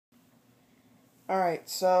Alright,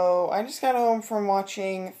 so I just got home from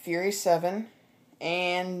watching Fury 7,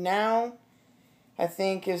 and now I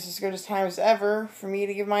think is as good a time as ever for me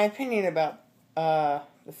to give my opinion about the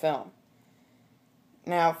film.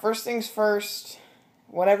 Now, first things first,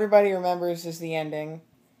 what everybody remembers is the ending.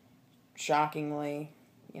 Shockingly,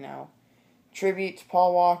 you know, tribute to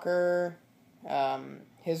Paul Walker,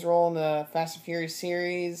 his role in the Fast and Furious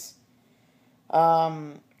series.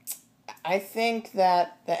 Um, I think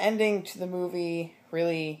that the ending to the movie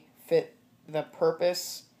really fit the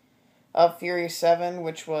purpose of Furious 7,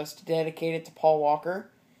 which was to dedicate it to Paul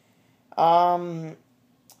Walker. I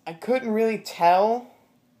couldn't really tell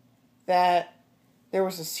that there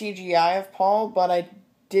was a CGI of Paul, but I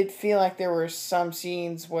did feel like there were some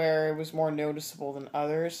scenes where it was more noticeable than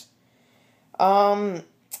others. Um,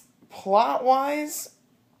 Plot wise,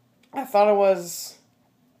 I thought it was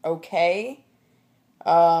okay.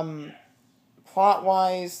 Um, Plot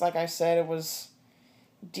wise, like I said, it was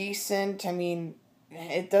decent. I mean,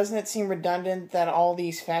 it seem redundant that all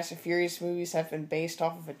these Fast and Furious movies have been based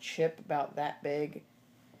off of a chip about that big.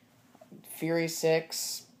 Fury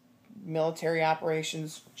 6, military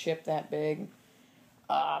operations chip that big.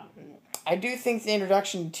 Um, I do think the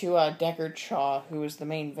introduction to Deckard Shaw, who was the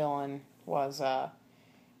main villain, was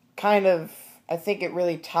kind of. I think it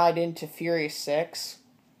really tied into Fury 6.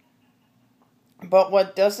 But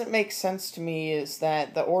what doesn't make sense to me is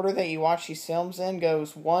that the order that you watch these films in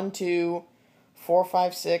goes 1, 2, 4,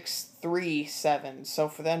 5, 6, 3, 7. So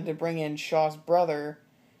for them to bring in Shaw's brother,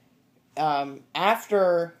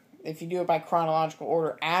 after, if you do it by chronological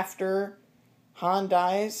order, after Han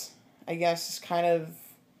dies, I guess is kind of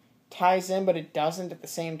ties in, but it doesn't at the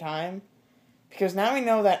same time. Because now we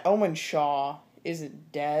know that Owen Shaw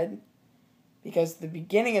isn't dead. Because the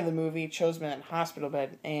beginning of the movie shows him in a hospital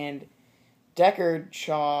bed, and Deckard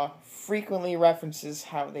Shaw frequently references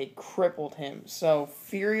how they crippled him. So,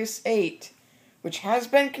 Furious 8, which has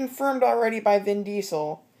been confirmed already by Vin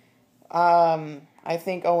Diesel, I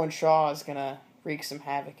think Owen Shaw is going to wreak some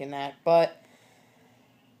havoc in that. But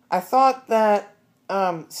I thought that,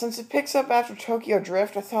 since it picks up after Tokyo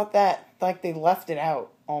Drift, I thought that, like, they left it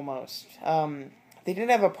out, almost. They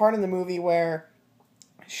did have a part in the movie where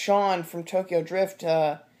Sean from Tokyo Drift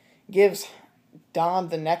gives Dom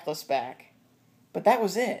the necklace back. But that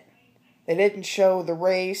was it. They didn't show the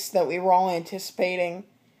race that we were all anticipating.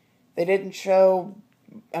 They didn't show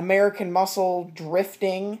American Muscle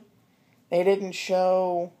drifting. They didn't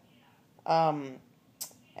show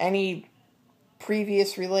any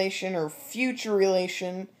previous relation or future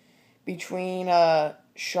relation between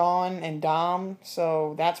Sean and Dom.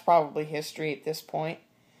 So that's probably history at this point.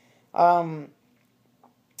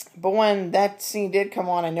 But when that scene did come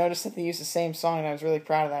on, I noticed that they used the same song, and I was really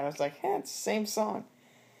proud of that. I was like, yeah, it's the same song.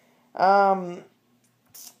 What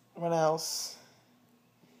else?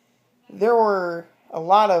 There were a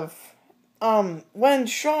lot of, when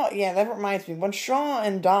Shaw, yeah, that reminds me, when Shaw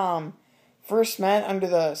and Dom first met under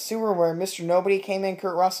the sewer where Mr. Nobody came in,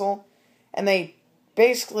 Kurt Russell, and they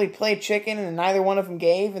basically played chicken and neither one of them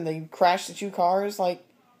gave, and they crashed the two cars, like,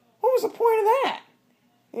 what was the point of that?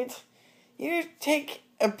 You take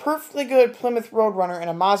a perfectly good Plymouth Roadrunner and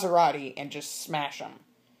a Maserati and just smash them.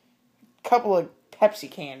 A couple of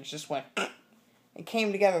Pepsi cans just went and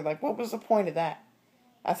came together. Like, what was the point of that?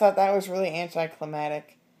 I thought that was really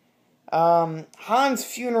anticlimactic. Han's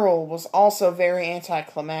funeral was also very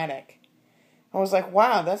anticlimactic. I was like,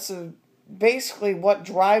 wow, that's basically what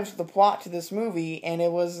drives the plot to this movie, and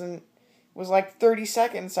it was like 30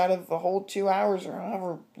 seconds out of the whole 2 hours or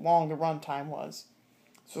however long the runtime was.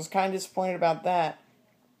 So I was kind of disappointed about that.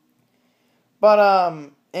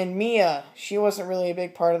 But, and Mia, she wasn't really a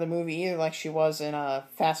big part of the movie either, like she was in,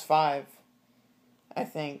 Fast 5, I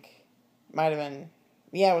think. Might have been,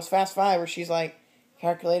 yeah, it was Fast 5, where she's, like,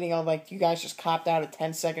 calculating, you guys just copped out a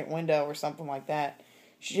 10-second window or something like that.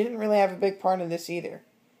 She didn't really have a big part in this either.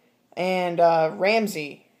 And,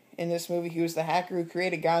 Ramsey, in this movie, he was the hacker who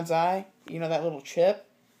created God's Eye. You know, that little chip?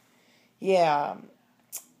 Yeah,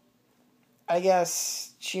 I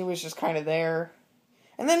guess she was just kind of there.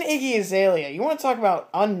 And then Iggy Azalea. You want to talk about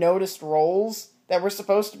unnoticed roles that were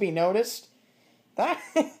supposed to be noticed? That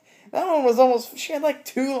that one was almost... She had like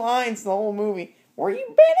 2 lines in the whole movie. Where you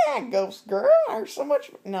been at, ghost girl? Or so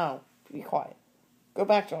much... No, be quiet. Go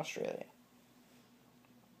back to Australia.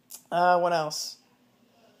 What else?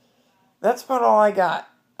 That's about all I got.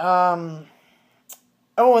 Oh,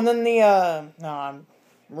 and then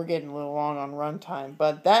we're getting a little long on runtime.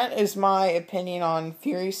 But that is my opinion on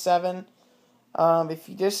Fury 7. If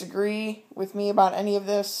you disagree with me about any of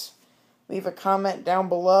this, leave a comment down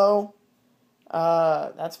below.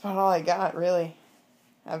 That's about all I got, really.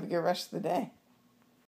 Have a good rest of the day.